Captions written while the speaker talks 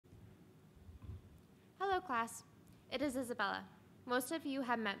class. It is Isabella. Most of you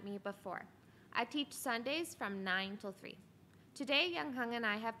have met me before. I teach Sundays from 9 till 3. Today, Young Hung and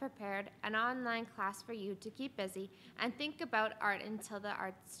I have prepared an online class for you to keep busy and think about art until the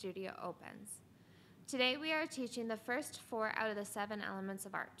art studio opens. Today, we are teaching the first 4 out of the 7 elements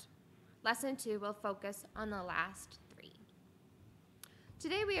of art. Lesson 2 will focus on the last 3.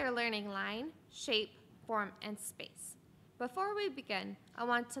 Today, we are learning line, shape, form, and space. Before we begin, I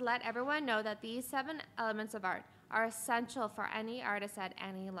want to let everyone know that these 7 elements of art are essential for any artist at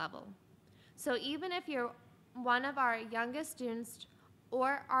any level. So even if you're one of our youngest students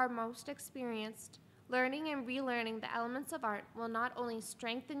or our most experienced, learning and relearning the elements of art will not only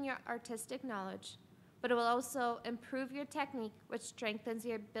strengthen your artistic knowledge, but it will also improve your technique, which strengthens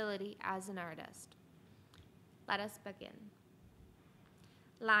your ability as an artist. Let us begin.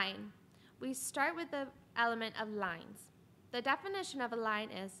 Line. We start with the element of lines. The definition of a line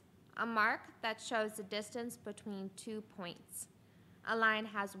is a mark that shows the distance between 2 points. A line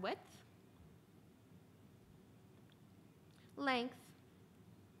has width, length,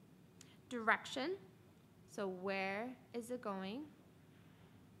 direction, so where is it going,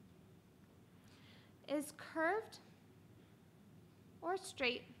 is curved or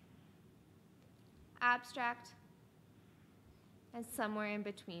straight, abstract, and somewhere in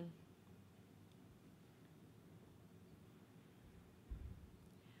between.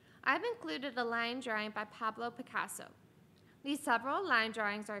 I've included a line drawing by Pablo Picasso. These several line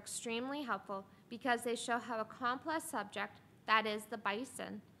drawings are extremely helpful because they show how a complex subject, that is the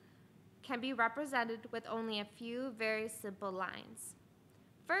bison, can be represented with only a few very simple lines.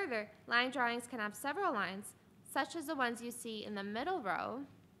 Further, line drawings can have several lines, such as the ones you see in the middle row,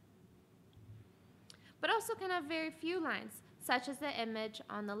 but also can have very few lines, such as the image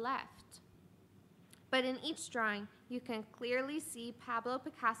on the left. But in each drawing, you can clearly see Pablo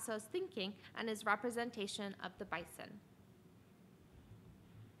Picasso's thinking and his representation of the bison.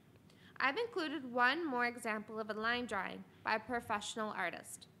 I've included one more example of a line drawing by a professional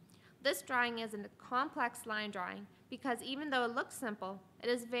artist. This drawing is a complex line drawing because even though it looks simple, it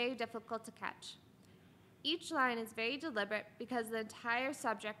is very difficult to catch. Each line is very deliberate because the entire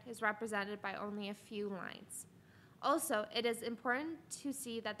subject is represented by only a few lines. Also, it is important to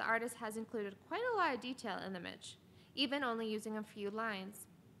see that the artist has included quite a lot of detail in the image, even only using a few lines.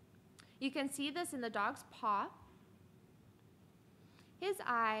 You can see this in the dog's paw, his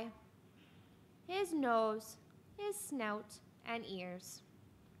eye, his nose, his snout, and ears.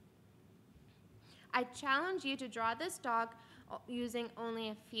 I challenge you to draw this dog using only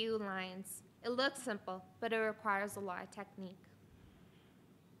a few lines. It looks simple, but it requires a lot of technique.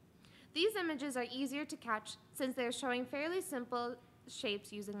 These images are easier to catch since they're showing fairly simple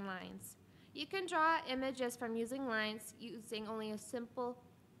shapes using lines. You can draw images from using lines using only a simple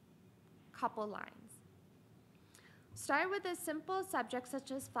couple lines. Start with a simple subject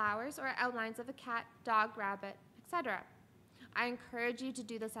such as flowers or outlines of a cat, dog, rabbit, etc. I encourage you to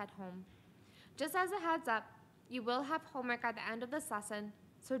do this at home. Just as a heads up, you will have homework at the end of this lesson,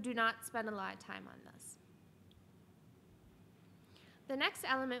 so do not spend a lot of time on this. The next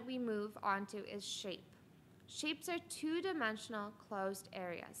element we move on to is shape. Shapes are two-dimensional closed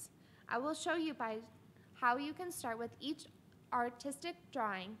areas. I will show you by how you can start with each artistic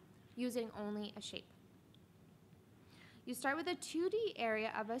drawing using only a shape. You start with a 2D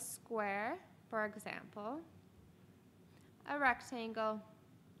area of a square, for example, a rectangle,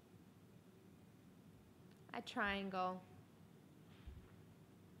 a triangle,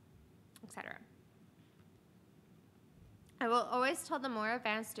 etc. I will always tell the more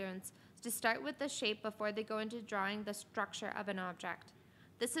advanced students to start with the shape before they go into drawing the structure of an object.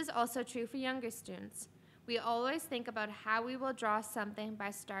 This is also true for younger students. We always think about how we will draw something by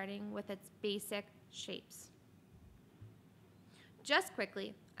starting with its basic shapes. Just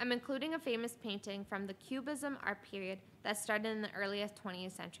quickly, I'm including a famous painting from the Cubism art period that started in the earliest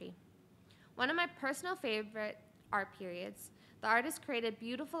 20th century. One of my personal favorite art periods, the artist created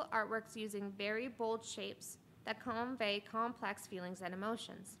beautiful artworks using very bold shapes that convey complex feelings and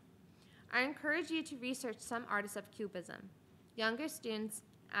emotions. I encourage you to research some artists of Cubism. Younger students,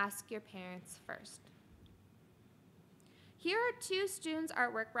 ask your parents first. Here are 2 students'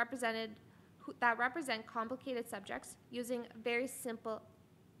 artwork that represent complicated subjects using very simple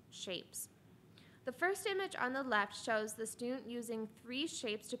shapes. The first image on the left shows the student using 3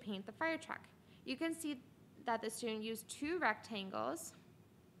 shapes to paint the fire truck. You can see that the student used 2 rectangles,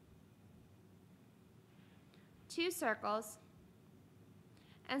 2 circles,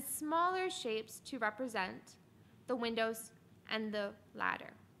 and smaller shapes to represent the windows and the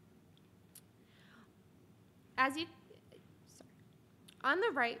ladder. On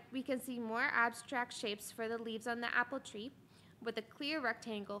the right, we can see more abstract shapes for the leaves on the apple tree with a clear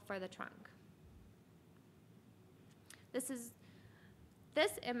rectangle for the trunk. This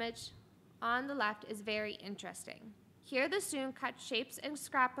image on the left is very interesting. Here the student cut shapes in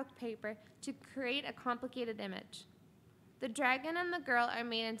scrapbook paper to create a complicated image. The dragon and the girl are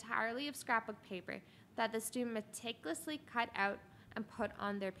made entirely of scrapbook paper that the student meticulously cut out and put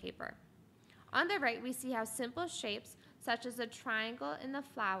on their paper. On the right, we see how simple shapes, such as a triangle in the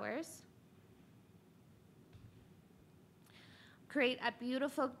flowers, create a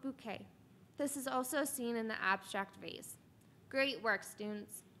beautiful bouquet. This is also seen in the abstract vase. Great work,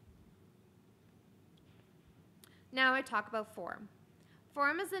 students. Now I talk about form.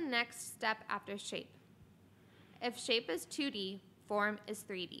 Form is the next step after shape. If shape is 2D, form is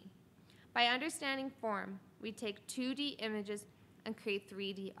 3D. By understanding form, we take 2D images and create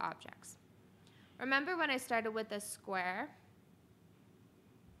 3D objects. Remember when I started with a square,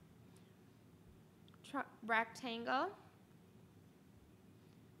 rectangle,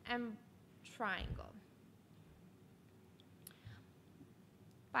 and triangle.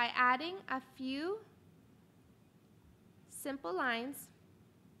 By adding a few simple lines,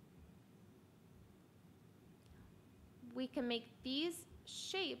 we can make these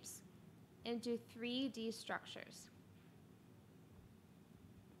shapes into 3D structures.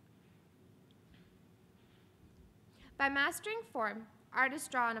 By mastering form, artists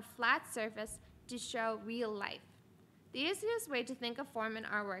draw on a flat surface to show real life. The easiest way to think of form in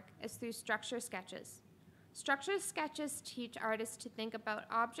artwork is through structure sketches. Structure sketches teach artists to think about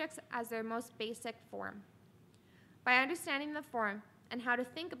objects as their most basic form. By understanding the form and how to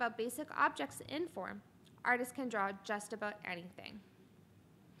think about basic objects in form, artists can draw just about anything.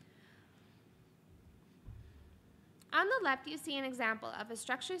 On the left, you see an example of a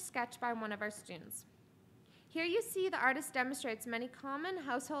structure sketch by one of our students. Here you see the artist demonstrates many common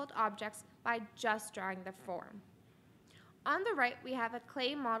household objects by just drawing the form. On the right, we have a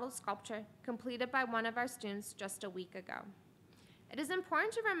clay model sculpture completed by one of our students just a week ago. It is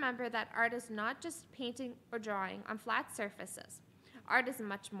important to remember that art is not just painting or drawing on flat surfaces. Art is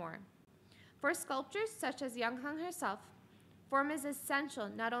much more. For sculptors such as Young Hung herself, form is essential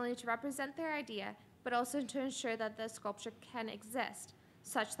not only to represent their idea, but also to ensure that the sculpture can exist,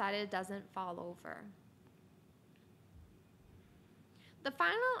 such that it doesn't fall over. The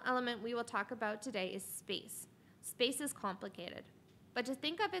final element we will talk about today is space. Space is complicated, but to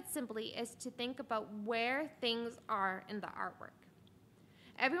think of it simply is to think about where things are in the artwork.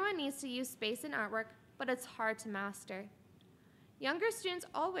 Everyone needs to use space in artwork, but it's hard to master. Younger students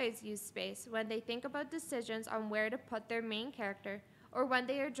always use space when they think about decisions on where to put their main character or when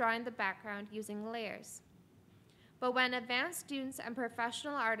they are drawing the background using layers. But when advanced students and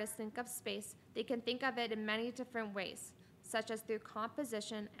professional artists think of space, they can think of it in many different ways, such as through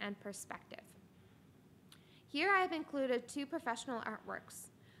composition and perspective. Here I have included two professional artworks.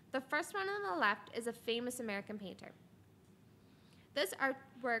 The first one on the left is a famous American painter. This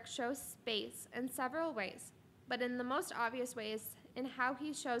artwork shows space in several ways, but in the most obvious way is in how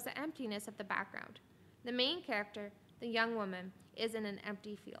he shows the emptiness of the background. The main character, the young woman, is in an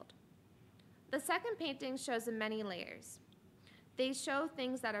empty field. The second painting shows in many layers. They show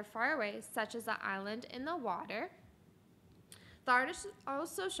things that are far away, such as the island in the water. The artist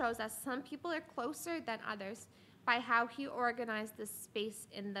also shows that some people are closer than others by how he organized the space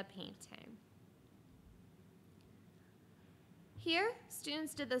in the painting. Here,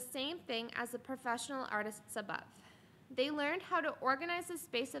 students did the same thing as the professional artists above. They learned how to organize the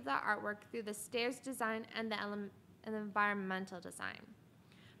space of the artwork through the stairs design and the environmental design.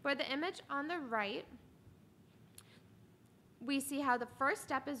 For the image on the right, we see how the first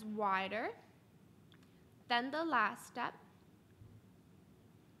step is wider, then the last step,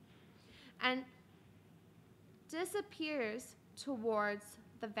 and disappears towards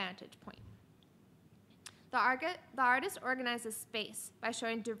the vantage point. The artist organizes space by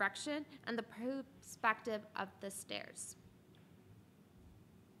showing direction and the perspective of the stairs.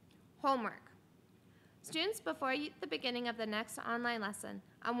 Homework. Students, before the beginning of the next online lesson,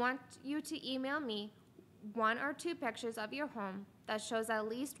 I want you to email me 1 or 2 pictures of your home that shows at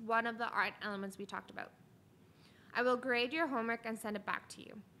least one of the art elements we talked about. I will grade your homework and send it back to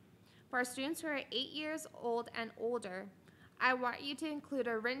you. For our students who are 8 years old and older, I want you to include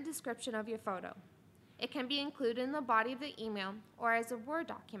a written description of your photo. It can be included in the body of the email or as a Word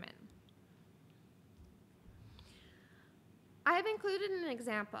document. I have included an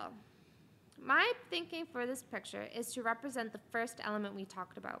example. My thinking for this picture is to represent the first element we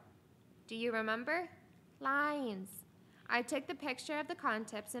talked about. Do you remember? Lines. I took the picture of the cotton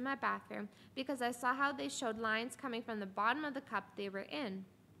tips in my bathroom because I saw how they showed lines coming from the bottom of the cup they were in.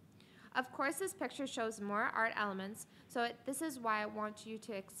 Of course, this picture shows more art elements, so this is why I want you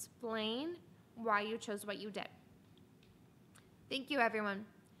to explain why you chose what you did. Thank you, everyone.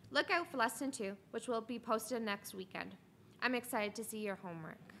 Look out for Lesson 2, which will be posted next weekend. I'm excited to see your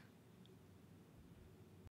homework.